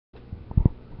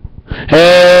Hey,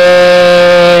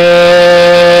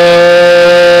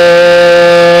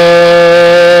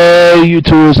 you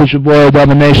tourists, it's your boy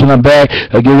Domination. I'm back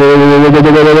again.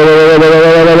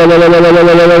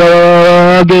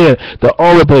 The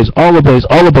all place gonna get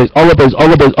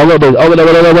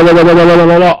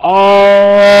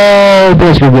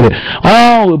it.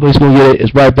 All the place gonna get it.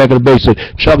 It's right back at the basic.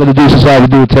 Chuck of the Deuce Society,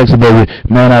 do a Texas baby.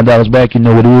 $99 back. You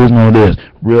know what it is. Know what it is.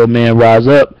 Real man rise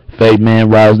up. Fake man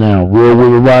rise down. Real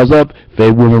women rise up.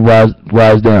 Fake women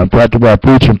rise down. Practical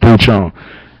preach and preach on.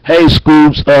 Hey,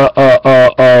 Scoops,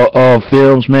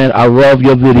 films, man, I love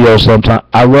your videos sometimes.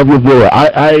 I love your video.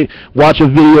 I watch a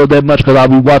video that much because I'll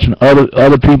be watching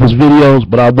other people's videos,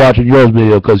 but I'm watching yours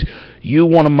video because you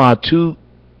one of my two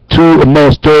or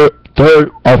most third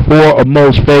or four or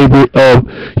most favorite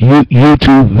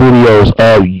YouTube videos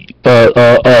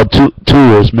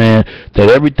tours, man. That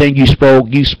everything you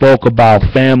spoke about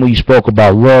family, you spoke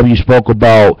about love, you spoke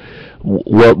about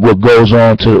what goes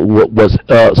on to what was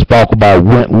spoke about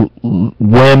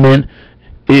women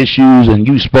issues, and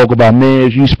you spoke about men.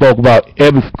 You spoke about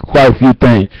quite a few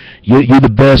things. You're the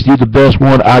best. You're the best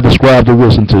one I describe to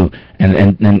listen to,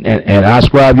 and I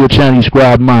describe your channel. You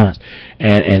describe mine,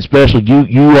 and especially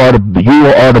you are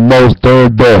the most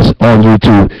third best on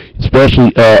YouTube,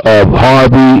 especially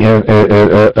Harvey and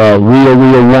Real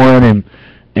One and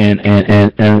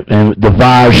the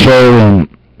Vibe Show and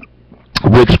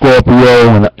Rick Scorpio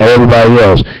and everybody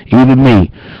else, even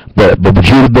me, but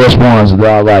you the best ones that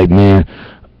I like, man.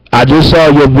 I just saw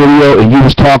your video and you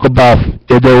was talking about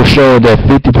they were showing that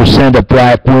 50% of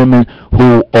black women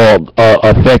who are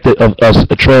affected of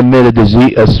a transmitted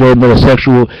disease, a transmitted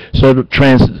sexual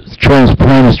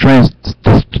transplants,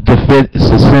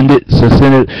 descendant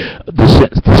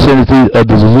of the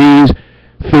disease.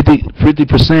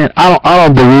 50%. I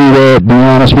don't believe that. To be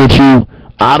honest with you.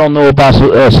 I don't know about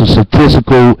some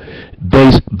statistical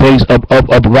base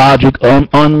of logic,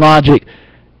 unlogic,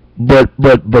 but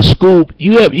Scoop,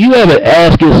 you ever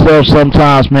ask yourself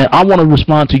sometimes, man? I want to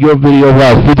respond to your video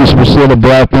about 50% of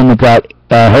black women got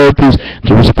herpes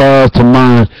to respond to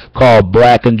mine called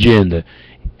Black Agenda.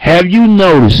 Have you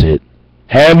noticed it?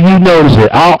 Have you noticed it?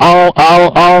 I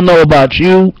don't know about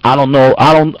you. I don't know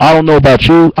about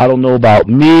you. I don't know about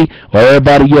me or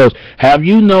everybody else. Have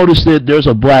you noticed that there's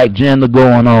a black agenda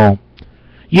going on?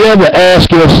 You ever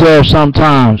ask yourself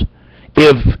sometimes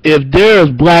if there's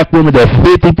black women that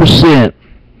 50%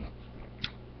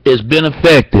 is been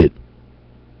affected,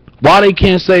 why they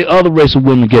can't say other race of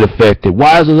women get affected?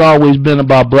 Why has it always been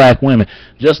about black women?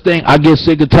 Just think, I get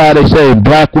sick and tired they say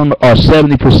black women are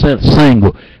 70%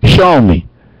 single. Show me.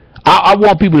 I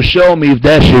want people to show me if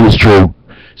that shit is true.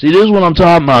 See, this is what I'm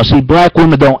talking about. See, black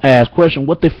women don't ask questions.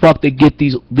 What the fuck they get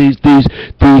these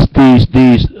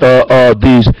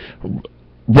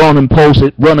running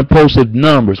posted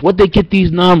numbers? What they get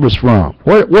these numbers from?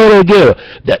 Where they get it?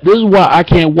 This is why I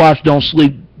can't watch Don't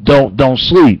Sleep.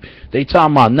 They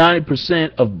talking about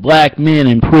 90% of black men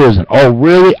in prison. Oh,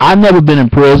 really? I've never been in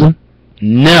prison.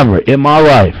 Never in my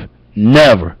life.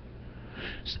 Never.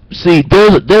 See,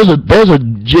 there's a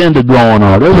gender going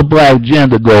on. There's a black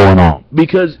gender going on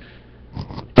because,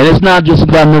 and it's not just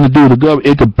got nothing to do with the government.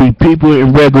 It could be people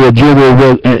in regular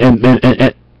general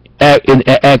and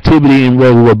activity in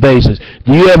regular basis.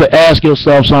 Do you ever ask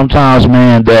yourself sometimes,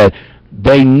 man, that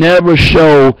they never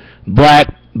show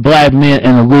black men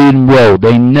in a leading role?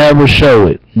 They never show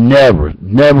it. Never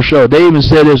show it. They even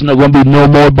said there's not going to be no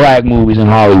more black movies in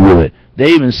Hollywood.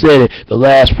 They even said it. The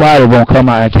last Friday won't come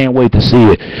out. I can't wait to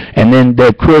see it. And then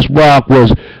that Chris Rock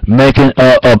was making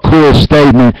a clear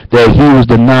statement that he was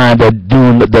denying that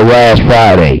doing the last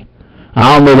Friday.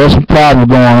 I don't know. There's some problem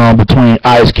going on between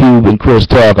Ice Cube and Chris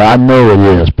Tucker. I know it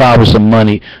is. Probably some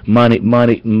money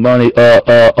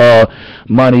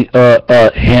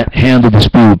handle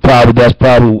dispute. That's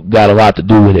probably got a lot to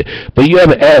do with it. But you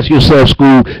ever ask yourself,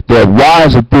 School, that why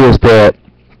is it this that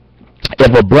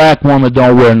if a black woman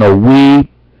don't wear no weave,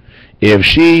 if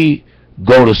she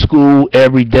go to school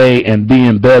every day and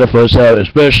being better for herself,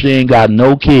 especially ain't got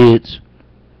no kids,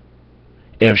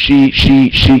 if she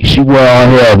wear her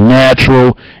hair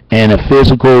natural and a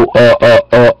physical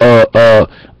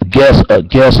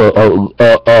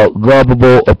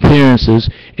lovable appearances,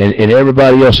 and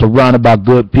everybody else surrounded by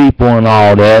good people and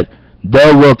all that,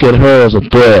 they'll look at her as a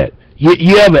threat.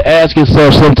 You ever ask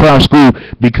yourself sometimes, School,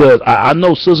 because I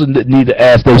know sisters need to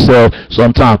ask themselves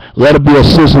sometimes, let it be a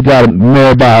sister got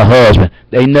married by her husband.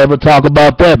 They never talk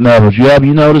about that, Melvin. Have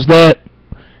you noticed that?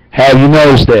 Have you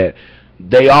noticed that?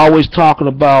 They always talking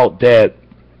about that,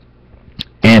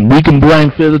 and we can blame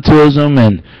favoritism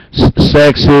and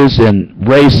sexist and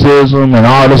racism and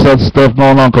all this other stuff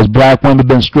going on because black women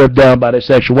been stripped down by their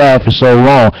sexuality for so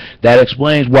long. That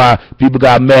explains why people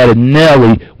got mad at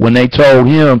Nelly when they told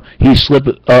him he slipped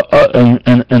in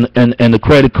the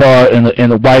credit card in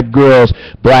the white girl's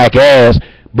black ass.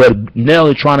 But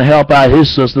Nelly trying to help out his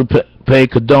sister, pay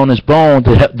Cadonis Bone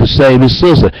to save his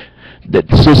sister. The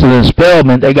sister in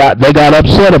Spelman, they got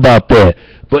upset about that.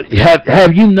 But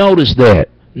have you noticed that?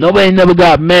 Nobody never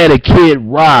got mad at Kid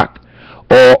Rock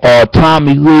or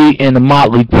Tommy Lee and the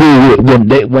Motley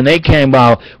Crue when they came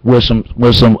out with some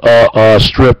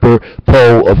stripper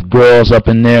pole of girls up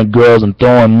in there, girls and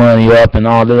throwing money up and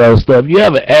all that other stuff. You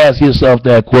ever ask yourself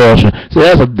that question? So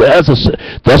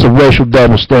that's a racial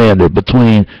double standard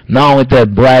between not only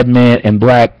that black man and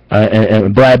black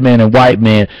men and white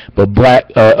men, but black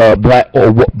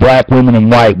women and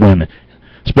white women.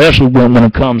 Especially when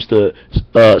it comes to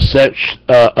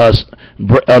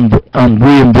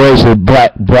re-embraces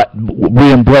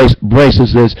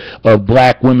of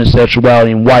black women's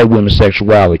sexuality and white women's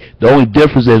sexuality. The only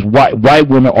difference is white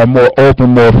women are more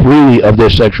open, more freely of their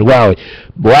sexuality.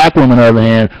 Black women, on the other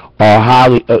hand, are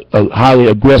highly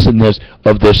aggressiveness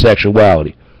of their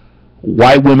sexuality.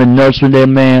 White women nurture their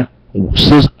man.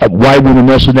 White women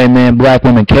nurture their man. Black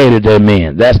women cater their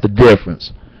man. That's the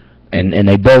difference. And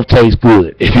they both taste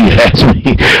good, if you ask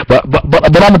me. But I'm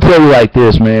gonna tell you like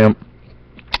this, man.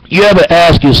 You ever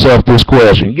ask yourself this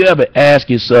question? You ever ask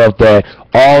yourself that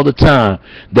all the time?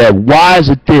 That why is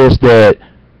it this that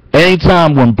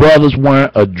anytime when brothers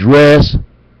weren't addressed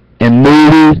in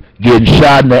movies, getting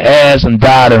shot in the ass and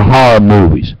died in horror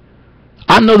movies?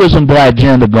 I know there's some black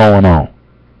gender going on.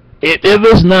 If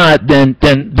it's not, then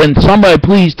somebody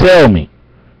please tell me.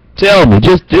 Tell me.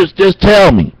 Just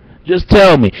tell me. Just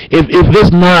tell me. If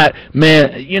it's not,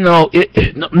 man, you know,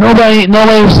 nobody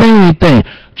ain't saying anything.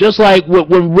 Just like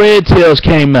when Red Tails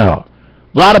came out.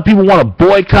 A lot of people want to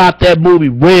boycott that movie,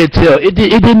 Red Tail. It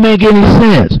didn't make any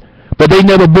sense. But they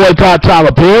never boycott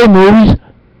Tyler Perry movies.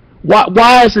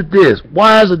 Why is it this?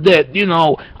 Why is it that? You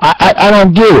know, I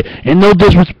don't get it. And no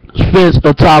disrespect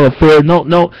to Tyler Perry.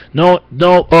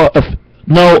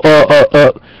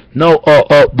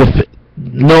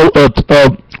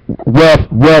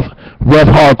 Rough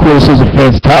hard criticism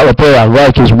against Tyler Perry. I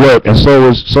like his work, and so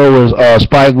is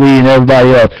Spike Lee and everybody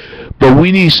else. But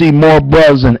we need to see more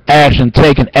brothers in action,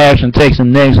 taking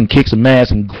some names and kick some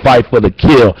ass and fight for the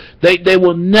kill. They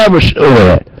will never show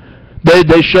that.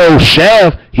 They show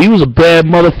Shaft. He was a bad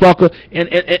motherfucker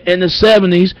in the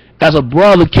 70s as a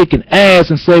brother kicking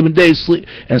ass and saving sleep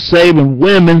and saving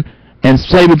women and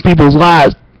saving people's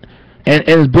lives. And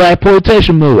his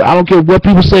blaxploitation movie. I don't care what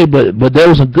people say, but there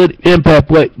was a good impact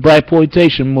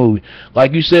blaxploitation movie.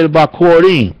 Like you said about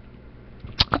Cordean.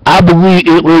 I believe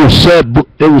it was set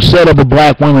up with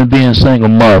black women being single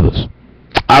mothers.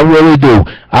 I really do.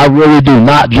 I really do.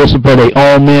 Not just for their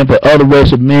own men, but other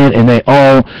race of men and their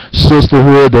own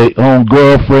sisterhood, their own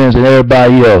girlfriends and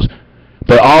everybody else.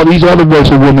 But all these other race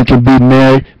of women can be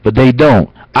married, but they don't.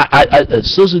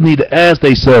 Sisters need to ask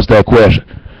themselves that question.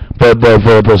 But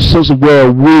sisters wear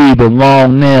a weave and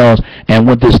long nails and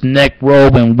with this neck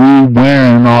robe and weave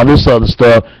wearing and all this other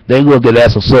stuff, they look at that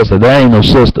as a sister. That ain't no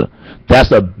sister.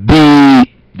 That's a bead.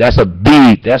 That's a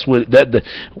bead. That's what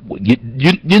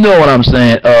you know what I'm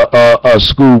saying.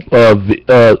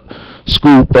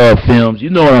 Scoop films. You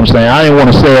know what I'm saying. I didn't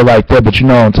want to say it like that, but you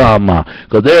know what I'm talking about.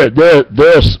 Because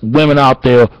there's women out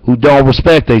there who don't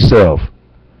respect themselves.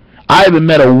 I even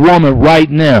met a woman right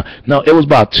now. No, it was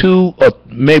about 2 or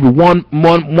maybe one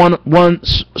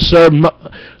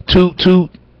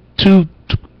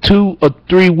two or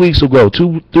 3 weeks ago,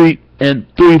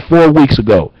 4 weeks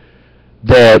ago,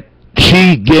 that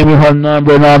she gave me her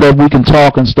number and all that. We can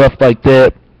talk and stuff like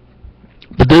that.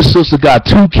 But this sister got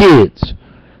 2 kids,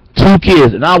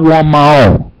 and I want my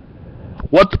own.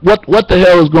 What the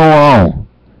hell is going on?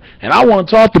 And I want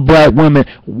to talk to black women,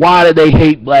 why do they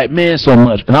hate black men so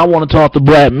much? And I want to talk to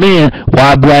black men,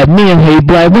 why black men hate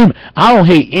black women. I don't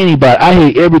hate anybody. I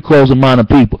hate every closed-minded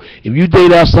people. If you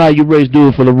date outside your race, do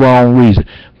it for the wrong reason.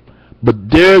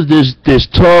 But there's this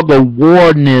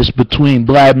tug-of-warness between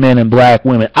black men and black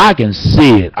women. I can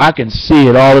see it. I can see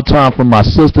it all the time from my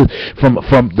sisters,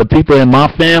 from the people in my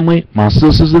family, my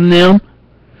sisters and them,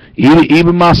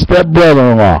 even my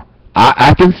stepbrother-in-law.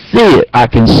 I can see it. I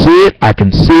can see it. I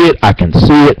can see it. I can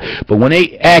see it. But when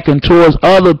they acting towards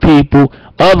other people,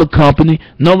 other company,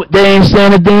 no, they ain't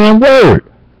saying a damn word.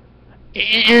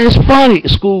 And it's funny.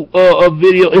 School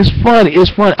video. It's funny.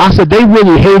 It's funny. I said they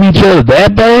really hate each other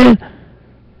that bad.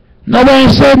 Nobody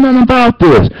ain't said nothing about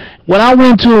this. When I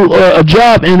went to a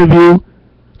job interview,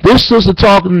 This sister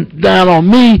talking down on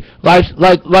me like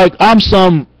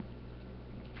I'm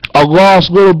a lost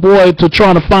little boy to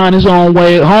trying to find his own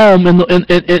way home and to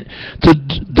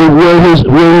where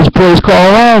his place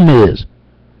called home is.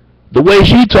 The way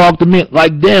she talked to me,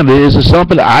 like, damn, is it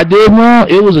something that I did wrong?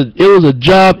 It was a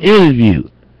job interview,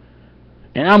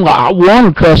 and I'm like, I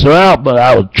want to cuss her out, but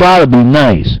I would try to be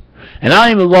nice. And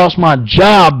I even lost my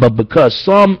job, but because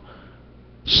some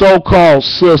so-called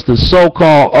sister,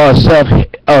 so-called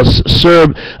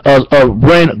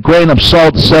grain of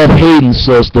salt, self-hating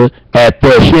sister. At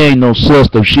that, she ain't no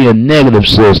sister. She a negative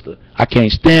sister. I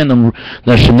can't stand them.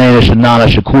 The Shanae, Shanana,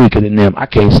 Shaquika, and them. I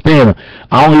can't stand them.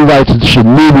 I only like the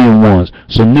Shanubian ones.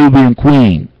 Shanubian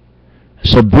queen.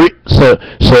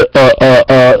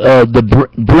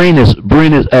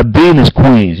 Venus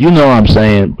queens, you know what I'm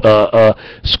saying,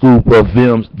 Scoop of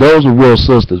them, those are real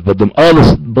sisters. But them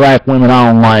other black women, I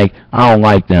don't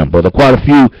like them. But quite a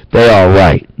few, they all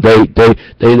right. They because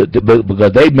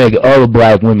they make other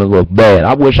black women look bad.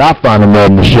 I wish I found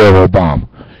another Michelle Obama.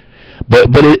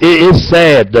 But it's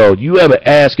sad though. You ever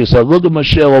ask yourself, look at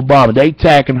Michelle Obama, they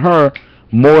attacking her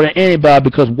more than anybody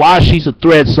because why she's a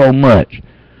threat so much.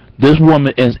 This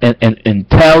woman is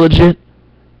intelligent.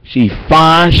 She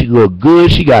fine. She look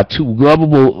good. She got two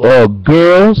lovable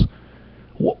girls.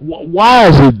 Why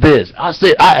is it this? I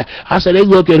said they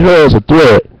look at her as a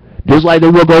threat, just like they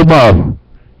look at Obama.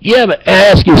 You ever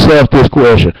ask yourself this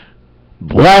question?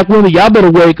 Black women, y'all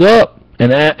better wake up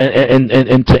and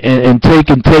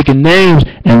taking names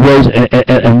and raise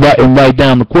and write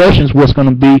down the questions. What's going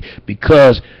to be,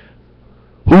 because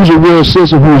who's a real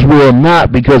sister, who's real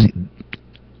not, because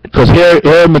Harry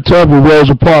and Tubman,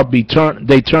 Rosa Parks, they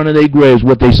turn in their graves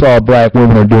what they saw black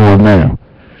women are doing now.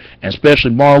 And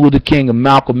especially Martin Luther King and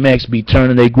Malcolm X be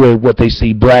turning their grave what they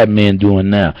see black men doing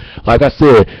now. Like I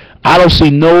said, I don't see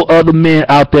no other men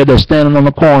out there that's standing on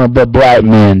the corner but black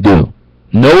men do.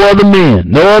 No other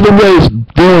men, no other race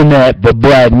doing that but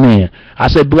black men. I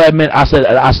said black men, I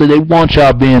said they want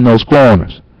y'all be in those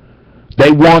corners.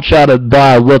 They want y'all to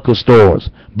buy liquor stores,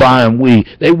 buying weed.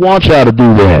 They want y'all to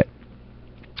do that.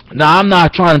 Now, I'm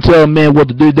not trying to tell men what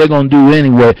to do. They're going to do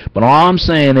anyway. But all I'm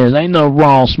saying is, ain't no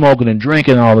wrong smoking and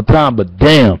drinking all the time. But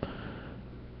damn,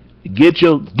 get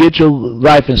your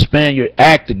life and span your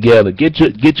act together. Get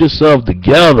yourself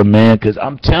together, man. Because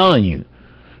I'm telling you,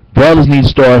 brothers need to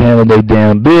start handling their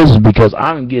damn business. Because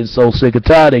I'm getting so sick and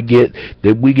tired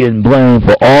that we getting blamed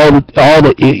for all the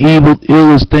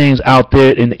illest things out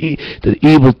there and the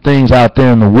evil things out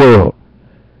there in the world.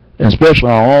 And especially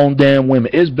our own damn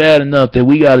women. It's bad enough that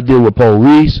we got to deal with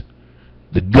police,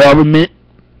 the government,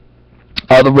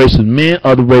 other races of men,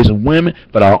 other races of women,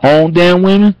 but our own damn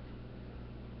women,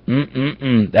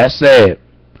 that's sad.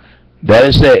 That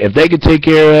is sad. If they can take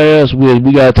care of us,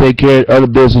 we got to take care of other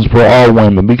business for all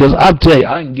women. Because I'll tell you,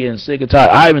 I'm getting sick and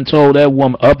tired. I even told that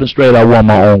woman up and straight I want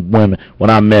my own women when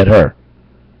I met her.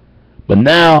 But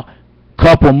now, a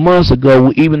couple months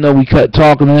ago, even though we cut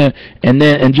talking to her,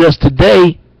 and just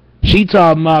today, she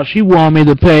talking about she want me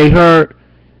to pay her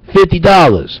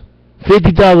 $50.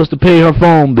 $50 to pay her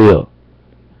phone bill.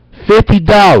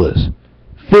 $50.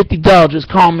 $50. Just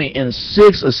call me in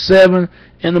 6 or 7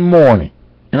 in the morning.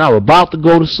 And I was about to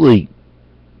go to sleep.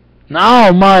 Now, I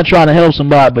don't mind trying to help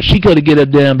somebody, but she could have get her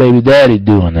damn baby daddy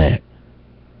doing that.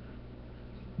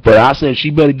 But I said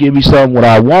she better give me something what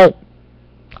I want.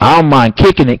 I don't mind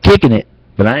kicking it.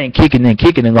 But I ain't kicking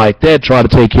it like that, trying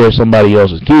to take care of somebody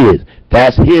else's kids.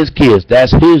 That's his kids.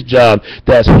 That's his job.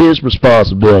 That's his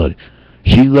responsibility.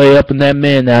 She lay up in that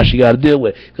man now. She got to deal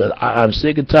with it. Because I'm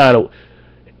sick and tired of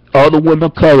other women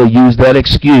of color use that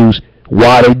excuse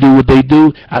why they do what they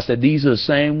do. I said, these are the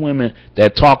same women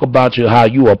that talk about you, how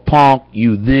you a punk,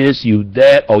 you this, you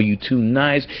that, or you too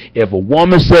nice. If a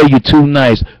woman say you too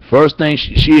nice, first thing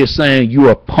she is saying, you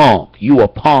a punk. You a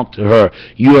punk to her.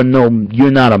 You're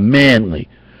not a manly.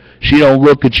 She don't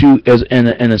look at you as in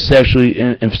a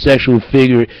sexual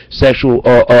figure, sexual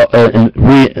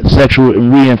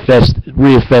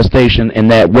reinfestation in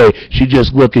that way. She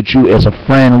just look at you as a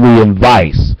friendly and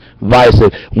vice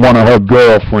of one of her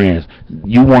girlfriends.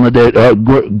 You wanted her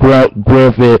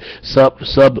girlfriend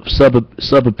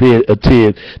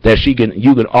subappeative that you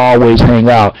can always hang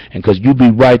out, and because you be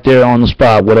right there on the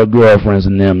spot with her girlfriends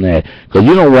and them that. Because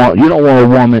you don't want a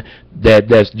woman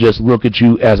that's just look at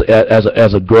you as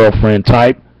a girlfriend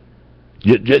type.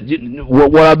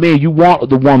 What I mean, you want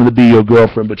the woman to be your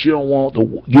girlfriend, but you don't want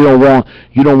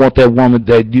that woman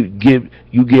that you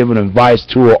giving advice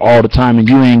to her all the time and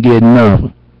you ain't getting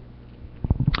nothing.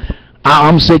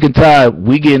 I'm sick and tired.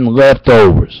 We getting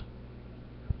leftovers,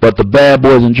 but the bad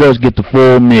boys and jerks get the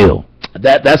full meal.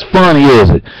 That's funny, is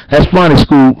it? That's funny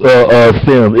school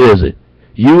film, is it?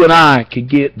 You and I can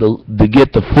get the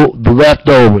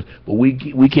leftovers, but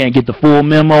we can't get the full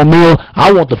memo meal.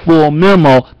 I want the full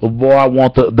memo, but boy, I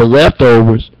want the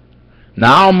leftovers.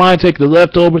 Now I don't mind taking the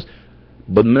leftovers,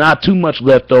 but not too much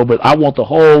leftovers. I want the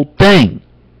whole thing,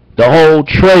 the whole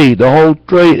tray, is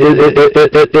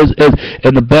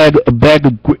in the bag of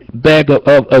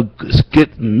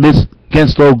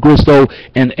Gensto Gristo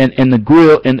and the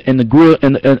grill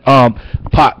and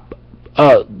pot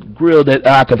grill that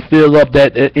I can fill up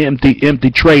that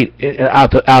empty tray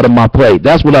out of my plate.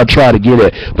 That's what I try to get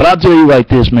at. But I'll tell you like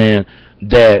this, man,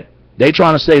 that they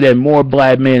trying to say that more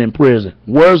black men in prison.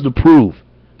 Where's the proof?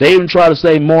 They even try to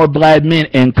say more black men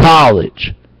in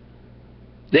college.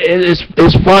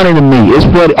 It's funny to me. It's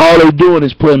funny. All they doing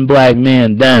is putting black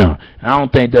men down. I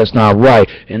don't think that's not right.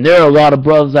 And there are a lot of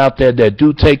brothers out there that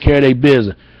do take care of their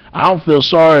business. I don't feel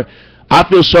sorry. I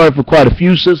feel sorry for quite a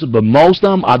few sisters, but most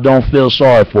of them I don't feel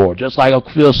sorry for. Just like I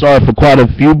feel sorry for quite a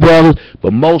few brothers,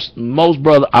 but most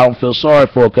brothers I don't feel sorry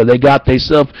for because they got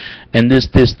themselves in this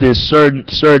certain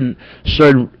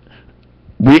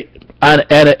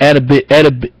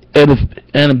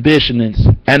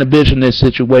ambition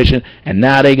situation, and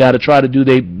now they got to try to do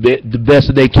the best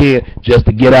that they can just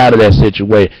to get out of that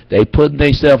situation. They put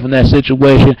themselves in that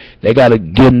situation. They got to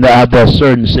get out of that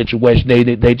certain situation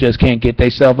they just can't get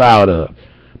themselves out of,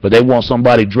 but they want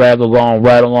somebody right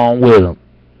along with them,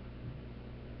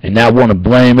 and now want to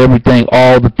blame everything,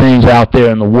 all the things out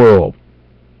there in the world.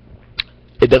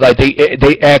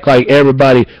 They act like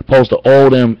everybody supposed to owe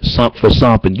them for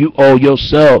something. You owe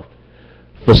yourself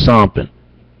for something.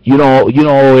 You don't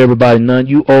owe everybody none.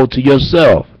 You owe to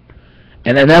yourself,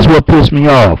 and that's what pissed me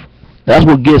off. That's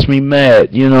what gets me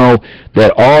mad.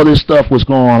 That all this stuff was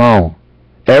going on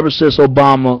ever since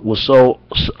Obama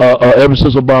ever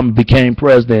since Obama became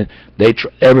president.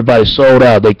 Everybody sold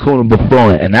out. They coon and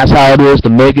buffoon, and that's how it is to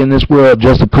make it in this world,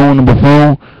 just a coon and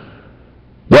buffoon.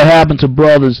 What happened to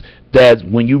brothers that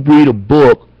when you read a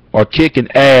book or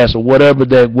kicking ass or whatever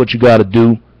what you got to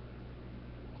do?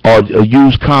 Or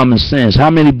use common sense. How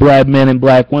many black men and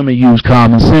black women use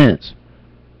common sense?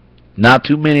 Not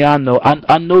too many. I know.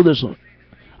 I know there's some.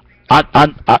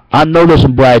 I know there's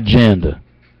some black gender.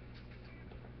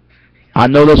 I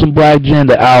know there's some black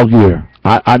gender out here.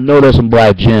 I know there's some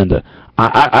black gender.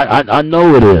 I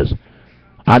know it is.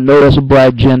 I know there's some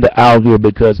black gender out here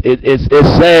because it's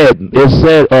sad. It's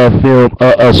sad.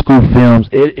 School films.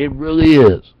 It really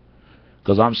is.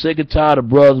 Because I'm sick and tired of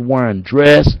brothers wearing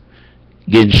dress,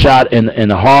 getting shot in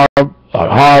a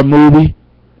horror movie,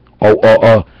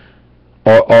 or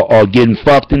getting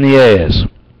fucked in the ass.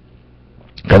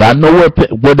 Cause I know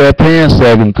where their pants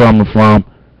sagging coming from.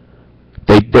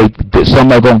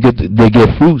 Somebody gonna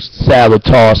get fruit salad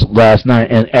tossed last night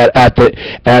and at the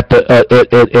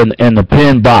in the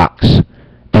pen box.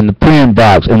 In the pen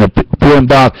box, in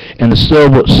the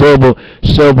silver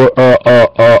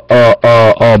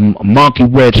monkey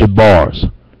wrench at bars.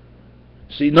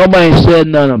 See, nobody said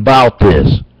nothing about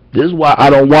this. This is why I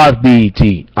don't watch BET.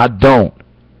 I don't.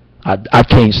 I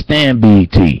can't stand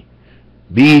BET.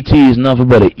 BET is nothing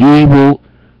but an evil,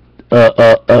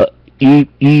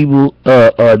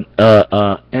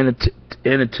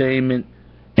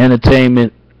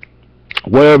 entertainment,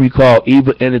 whatever you call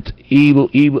it,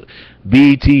 evil,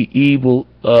 BET, evil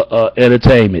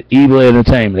entertainment, evil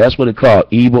entertainment. That's what it called,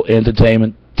 evil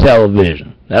entertainment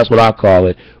television. That's what I call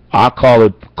it. I call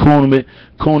it Kuna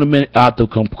Matata.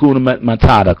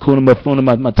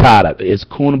 It's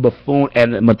Kuna Buffoon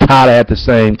and Matata at the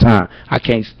same time. I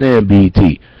can't stand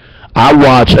BET. I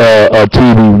watch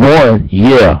TV One.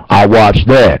 Yeah, I watch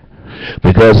that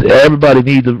because everybody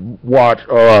needs to watch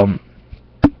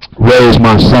Raise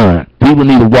My Son. People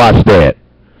need to watch that.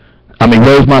 I mean,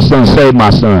 Raise My Son, Save My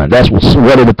Son. That's what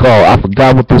it called. I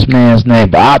forgot what this man's name,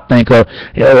 but I think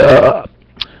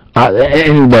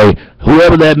anyway,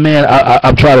 whoever that man,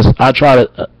 I try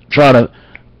to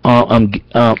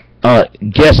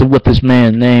guessing what this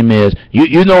man's name is.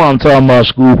 You know what I'm talking about,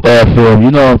 School film. You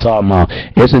know what I'm talking about.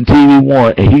 It's in TV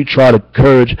One, and he try to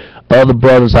encourage other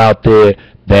brothers out there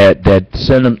that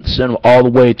send them all the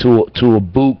way to a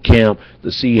boot camp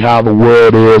to see how the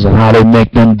world is and how they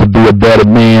make them to be a better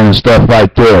man and stuff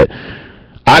like that.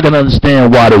 I can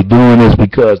understand why they're doing this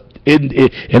because and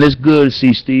it's good to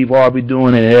see Steve Harvey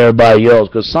doing it and everybody else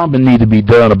because something needs to be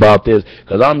done about this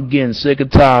because I'm getting sick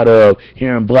and tired of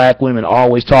hearing black women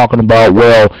always talking about,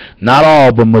 well, not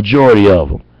all, but majority of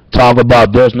them, talk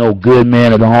about there's no good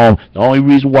man at the home. The only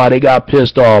reason why they got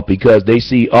pissed off because they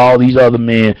see all these other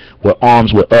men with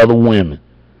arms with other women.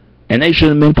 And they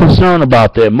shouldn't have been concerned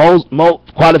about that.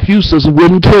 Quite a few sisters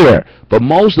wouldn't care, but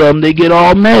most of them, they get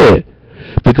all mad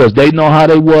because they know how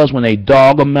they was when they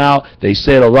dog them out. They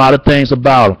said a lot of things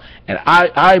about them.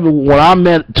 And when I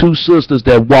met two sisters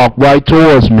that walked right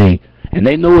towards me, and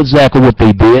they knew exactly what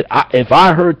they did, if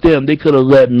I hurt them, they could have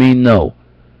let me know.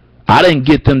 I didn't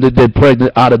get them to get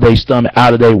pregnant out of their stomach,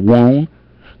 out of their womb.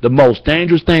 The most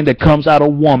dangerous thing that comes out of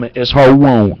a woman is her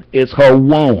womb. It's her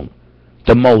womb.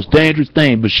 The most dangerous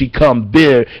thing, but she come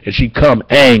bitter and she come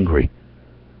angry.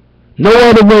 No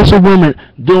other race of women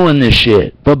doing this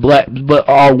shit but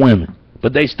all women.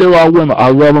 But they still are women. I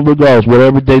love them regardless,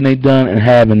 whatever they done and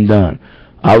haven't done.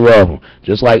 I love them.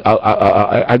 Just like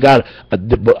I got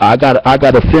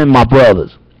to defend my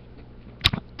brothers.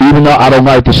 Even though I don't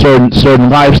like the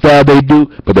certain lifestyle they do,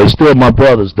 but they still my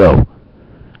brothers though.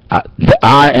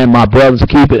 I and my brothers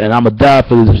keep it, and I'm going to die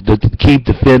for this, to keep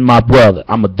defending my brother.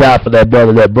 I'm going to die for that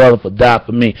brother for die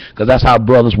for me, because that's how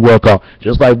brothers work out.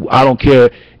 Just like I don't care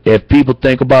if people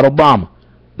think about Obama.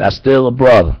 That's still a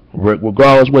brother.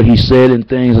 Regardless what he said and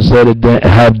things and said and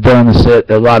have done and said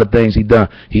a lot of things he done,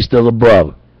 he's still a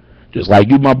brother. Just like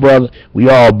you, my brother, we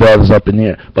all brothers up in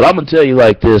here. But I'm going to tell you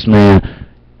like this, man.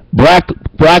 Black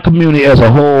community as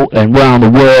a whole and around the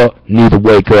world need to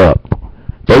wake up.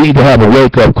 They need to have a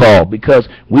wake-up call, because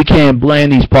we can't blame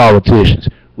these politicians.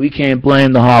 We can't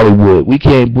blame the Hollywood. We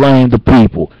can't blame the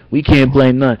people. We can't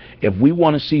blame none. If we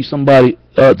want to see somebody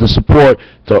to support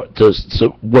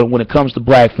when it comes to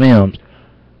black films,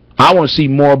 I want to see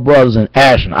more brothers in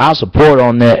action. I'll support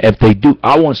on that if they do.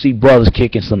 I want to see brothers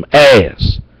kicking some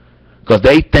ass, because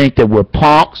they think that we're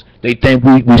punks. They think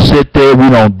we sit there,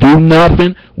 we don't do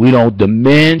nothing, we don't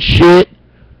demand shit.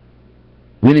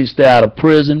 We need to stay out of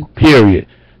prison, period.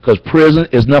 Because prison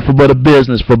is nothing but a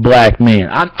business for black men.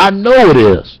 I know it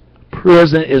is.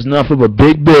 Prison is nothing but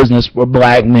big business for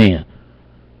black men.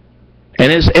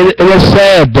 And it's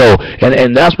sad though.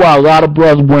 And that's why a lot of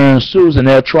brothers wearing suits, and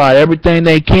they'll try everything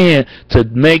they can to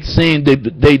make seem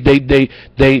they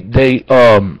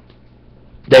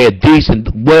are decent,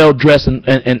 well dressed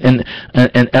and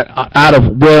out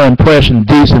of well impression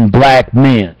decent black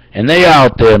men. And they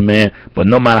out there, man. But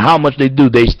no matter how much they do,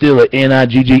 they still are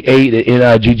N-I-G-G-A to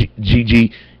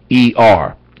N-I-G-G-E-R.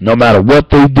 No matter what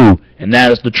they do. And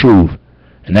that is the truth.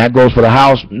 And that goes for the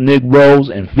house Negroes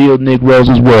and field Negroes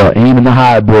as well. And even the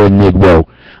hybrid Negro.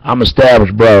 I'm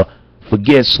established, bro.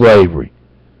 Forget slavery.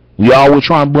 We always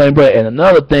try to blame black. And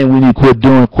another thing we need to quit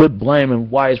doing, quit blaming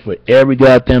whites for every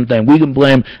goddamn thing. We can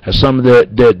blame some of their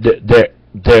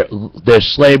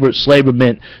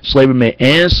slavery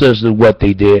ancestors what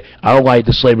they did. I don't like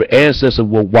the slavery ancestors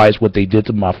were whites what they did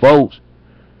to my folks.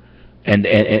 And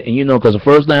you know, because the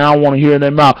first thing I want to hear in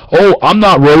their mouth, oh, I'm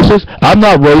not racist. I'm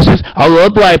not racist. I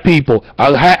love black people.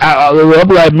 I love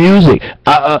black music. Then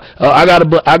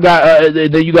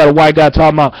you got a white guy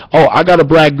talking about, oh, I got a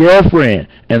black girlfriend,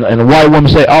 and a white woman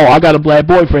say, oh, I got a black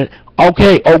boyfriend.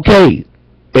 Okay.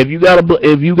 If you got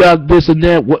this and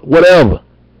that, whatever.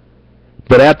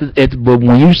 But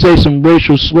when you say some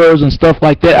racial slurs and stuff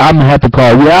like that, I'm gonna have to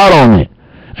call you out on it,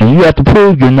 and you have to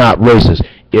prove you're not racist.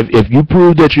 If you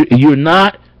prove that you're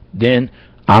not, then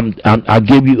I'll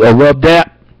give you a rub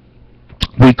dap.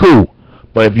 We cool.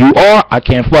 But if you are, I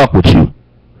can't fuck with you,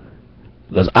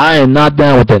 because I am not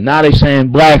down with that. Now they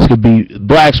saying blacks are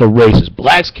racist.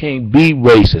 Blacks can't be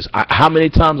racist. How many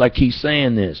times I keep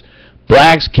saying this?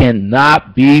 Blacks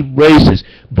cannot be racist.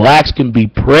 Blacks can be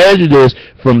prejudiced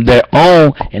from their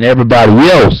own and everybody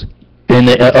else, and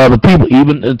the other people,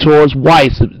 even towards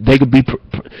whites. They could be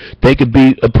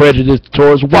prejudiced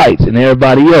towards whites and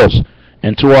everybody else,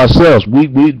 and to ourselves. We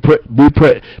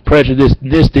prejudiced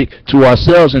to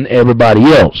ourselves and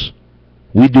everybody else.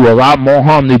 We do a lot more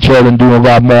harm to each other and do a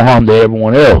lot more harm to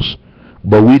everyone else.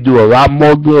 But we do a lot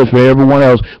more good for everyone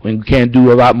else when we can't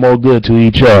do a lot more good to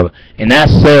each other. And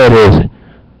that's sad, is it?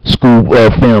 School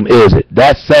film, is it?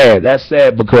 That's sad. That's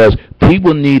sad, because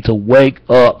people need to wake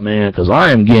up, man, because I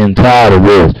am getting tired of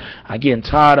this. I'm getting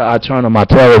tired of I turn on my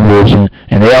television,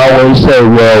 and they always say,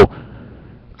 well,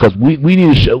 because we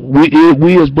need to show,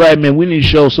 we as black men, we need to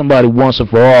show somebody once and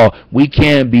for all, we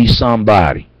can be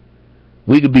somebody.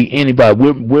 We could be anybody.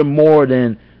 We're more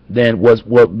than how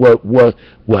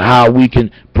we can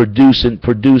produce on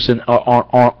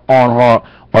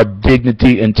our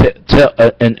dignity, and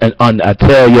I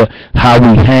tell you how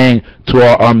we hang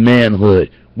to our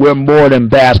manhood. We're more than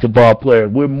basketball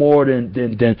players. We're more than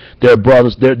their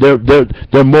brothers. They're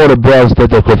more the brothers that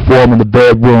they perform in the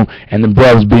bedroom and the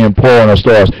brothers being porn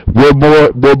stars. We're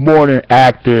more than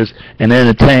actors and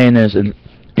entertainers and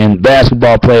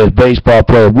basketball players, baseball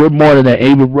players. We're more than that,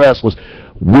 even wrestlers.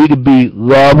 We could be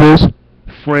lovers,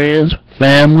 friends,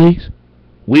 families.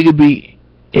 We could be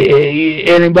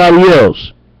anybody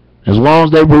else. As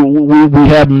long as we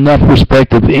have enough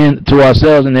respect to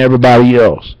ourselves and everybody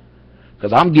else.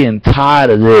 Because I'm getting tired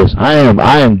of this. I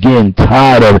am getting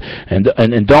tired of it.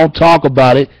 And don't talk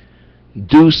about it.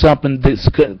 Do something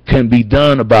that can be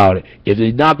done about it. If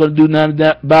they're not going to do nothing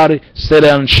about it, sit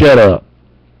down and shut up.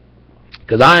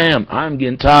 Because I'm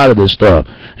getting tired of this stuff.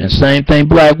 And same thing,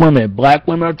 black women. If black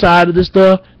women are tired of this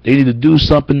stuff, they need to do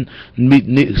something.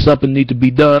 Something need to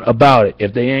be done about it.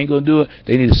 If they ain't gonna do it,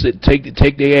 they need to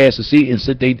take their ass to seat and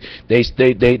sit. They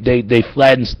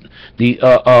flatten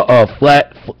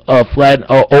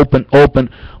open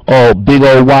big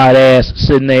old wide ass,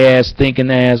 sitting their ass, thinking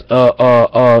ass,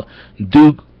 cooking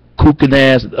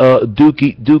ass,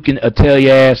 duking, tell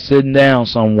your ass sitting down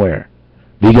somewhere.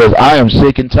 Because I am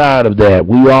sick and tired of that.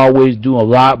 We always do a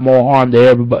lot more harm to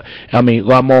everybody. I mean, a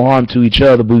lot more harm to each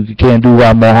other, but we can't do a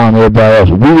lot more harm to everybody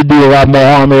else. If we would do a lot more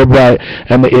harm to everybody,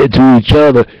 to each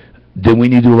other, then we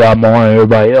need to do a lot more harm to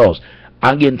everybody else.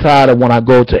 I'm getting tired of when I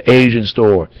go to Asian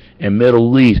store in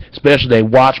Middle East, especially they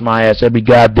watch my ass every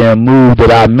goddamn move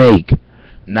that I make.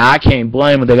 Now, I can't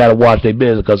blame them. They got to watch their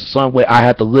business because some way I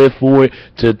have to live for it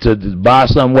to buy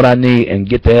something what I need and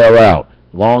get the hell out.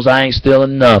 As long as I ain't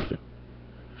stealing nothing.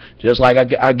 Just like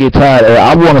I get tired.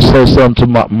 I want to say something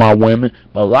to my women,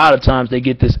 but a lot of times they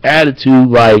get this attitude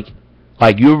like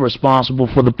you're responsible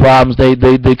for the problems they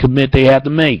commit they have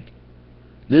to make.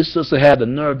 This sister had the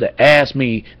nerve to ask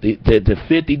me the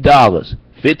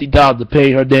 $50 to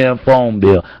pay her damn phone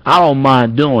bill. I don't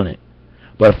mind doing it,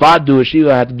 but if I do it, she'll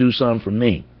have to do something for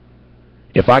me.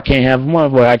 If I can't have money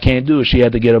for her, I can't do it. She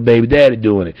had to get her baby daddy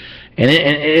doing it. And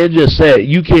it just said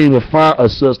you can't even find a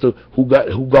sister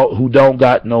who don't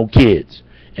got no kids.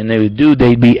 And they would do,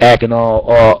 they'd be acting all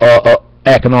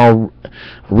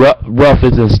rough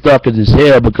and stuck as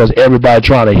hell because everybody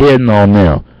trying to hit on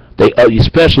them. They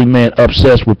especially men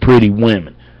obsessed with pretty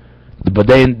women. But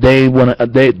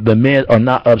the men are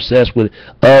not obsessed with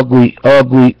ugly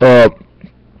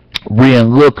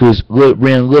lookers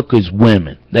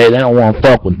women. They don't want to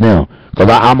fuck with them. Because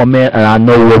I'm a man and I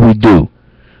know what we do.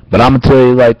 But I'm going to tell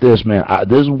you like this, man.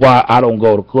 This is why I don't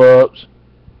go to clubs.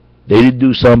 They didn't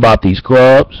do something about these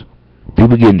clubs.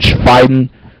 People getting fighting,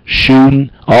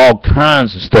 shooting, all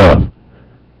kinds of stuff.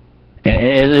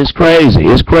 And it's crazy.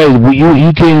 It's crazy.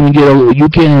 You can't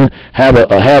even have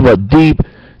a deep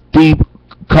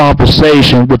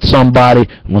conversation with somebody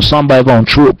when somebody gonna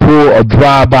pull a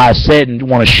drive-by set and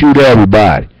want to shoot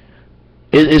everybody.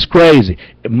 It's crazy.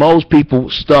 Most people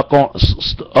stuck on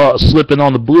slipping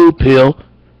on the blue pill,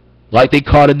 like they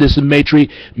caught in this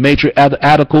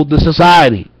matriarchal the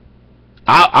society.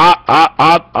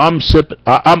 I'm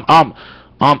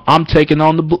taking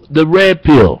on the red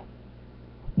pill.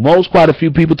 Quite a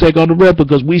few people take on the red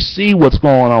because we see what's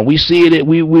going on. We see it.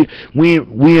 We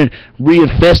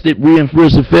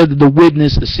reinfested the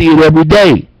witness to see it every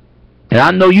day. And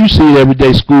I know you see it every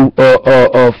day, school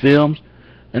films.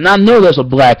 And I know there's a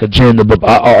black agenda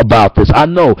about this. I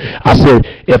know. I said,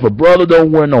 if a brother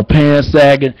don't wear no pants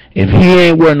sagging, if he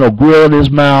ain't wearing no grill in his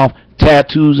mouth,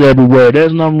 tattoos everywhere,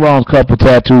 there's nothing wrong with a couple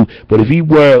tattoos. But if he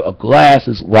wear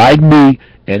glasses like me,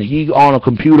 and he on a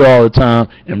computer all the time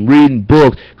and reading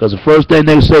books, because the first thing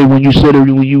they say when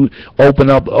you open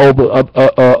up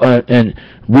and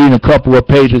read a couple of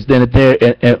pages, then there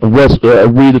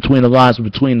and read between the lines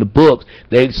between the books,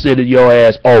 they sit at your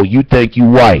ass. Oh, you think you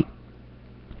white?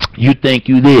 You think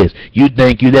you this? You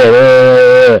think you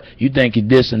that? You think you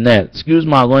this and that? Excuse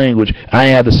my language. I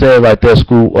ain't have to say it like that,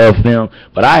 school film,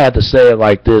 but I have to say it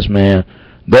like this, man.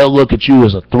 They'll look at you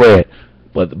as a threat.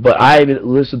 But I even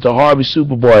listened to Harvey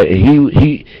Superboy, and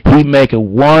he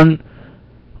making one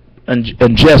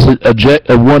re-ingested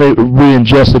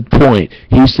point.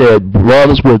 He said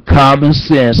brothers with common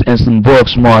sense and some book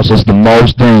smarts is the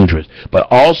most dangerous. But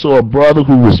also a brother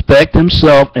who respects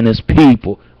himself and his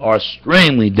people are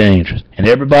extremely dangerous. And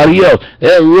everybody else,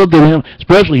 they'll look at him,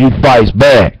 especially he fights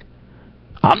back.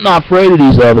 I'm not afraid of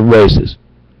these other races.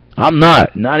 I'm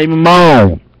not even my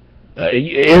own.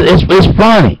 It's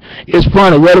funny. It's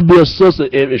funny. Let her be a sister.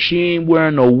 If she ain't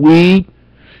wearing no weave,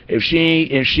 if she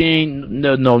ain't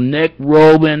no neck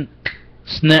robing,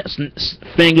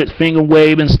 finger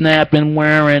waving, snapping,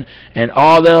 wearing, and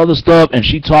all that other stuff, and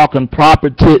she talking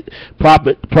propertivity,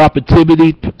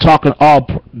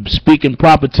 speaking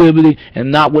propertivity,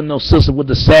 and not with no sister with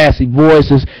the sassy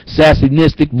voices,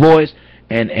 sassynistic voice.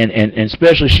 And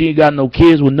especially she ain't got no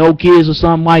kids with no kids or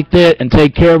something like that, and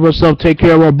take care of herself, take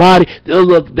care of her body. They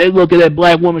look at that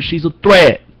black woman, she's a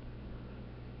threat.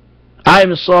 I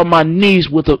even saw my niece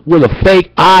with a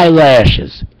fake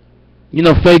eyelashes. You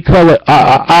know, fake color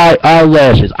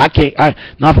eyelashes. I can't.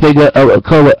 Not fake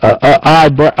color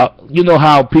eyebrow. You know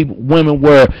how women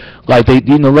wear, like they,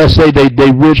 let's say they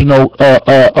original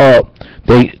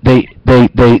they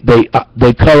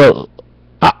color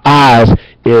eyes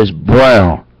is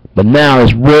brown, but now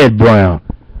it's red brown.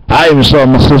 I even saw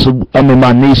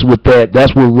my niece with that.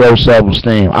 That's with low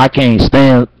self-esteem. I can't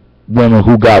stand women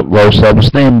who got low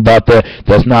self-esteem about that.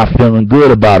 That's not feeling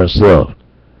good about herself.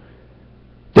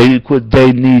 They need to quit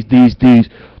dating these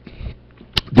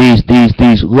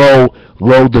low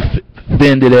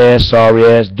defended ass, sorry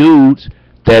ass dudes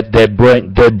that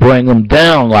bring them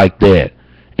down like that.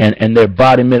 And their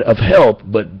embodiment of help,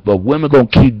 but women gonna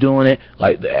keep doing it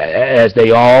like as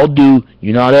they all do.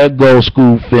 You know how that goes,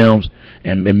 school films,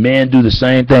 and men do the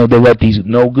same thing. They let these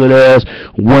no good ass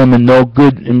women, no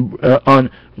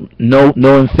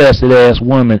infested ass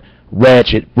women,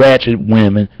 ratchet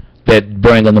women that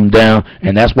bringing them down,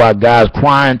 and that's why guys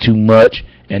crying too much,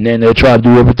 and then they try to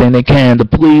do everything they can to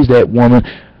please that woman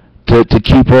to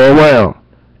keep her around.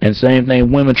 And same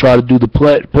thing, women try to do the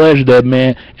pleasure that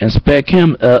man and expect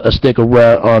him stick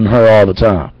around on her all the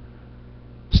time.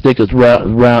 Stick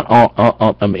around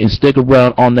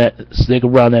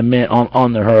that man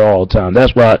on her all the time.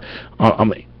 That's why on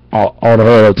her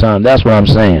all the time. That's what I'm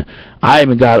saying. I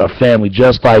even got a family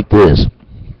just like this.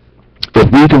 If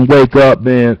we can wake up,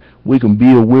 man, we can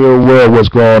be aware of what's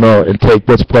going on and take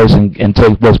what's place and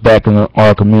take what's back in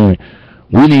our community.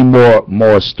 We need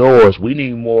more stores. We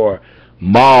need more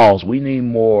malls. We need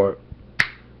more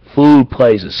food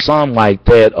places, something like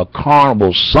that, a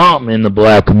carnival, something in the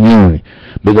black community.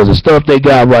 Because the stuff they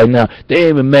got right now, they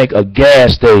even make a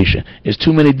gas station. There's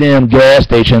too many damn gas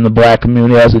stations in the black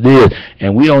community as it is,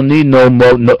 and we don't need no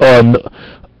more.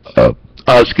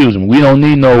 Excuse me. We don't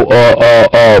need no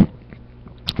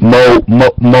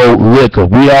more liquor.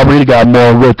 We already got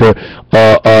more liquor.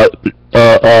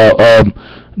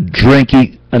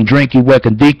 Drinky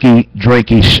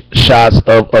shots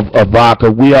of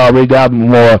vodka. We already got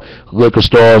more liquor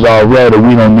stores already.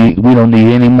 We don't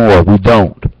need any more. We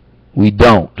don't.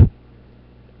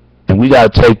 And we gotta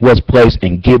take what's place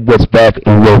and get what's back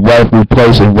and what rightfully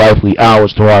place and rightfully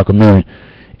ours to our community.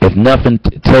 If nothing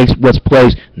takes what's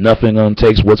place, nothing gonna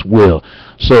takes what's will.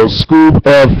 So school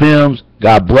films,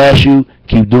 God bless you.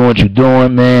 Keep doing what you're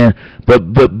doing, man.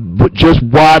 But just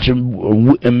watch and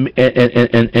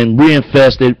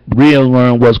reinvest it,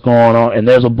 relearn what's going on. And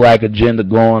there's a black agenda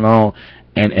going on.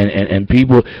 And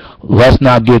people, let's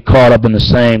not get caught up in the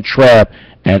same trap.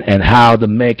 And how to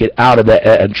make it out of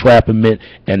that entrapment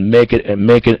and make it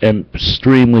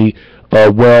extremely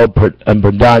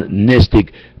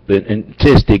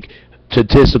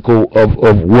statistical of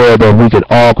where that we could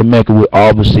all make it.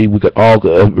 Obviously, we could all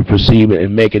perceive it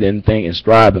and make it anything and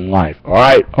strive in life. All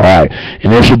right.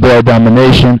 And there's your boy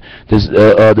Domination. This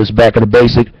back of the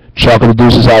basic. Chocolate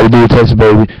Deuces, how we do it, Texas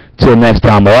baby. Till next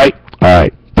time. All right.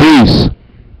 Peace.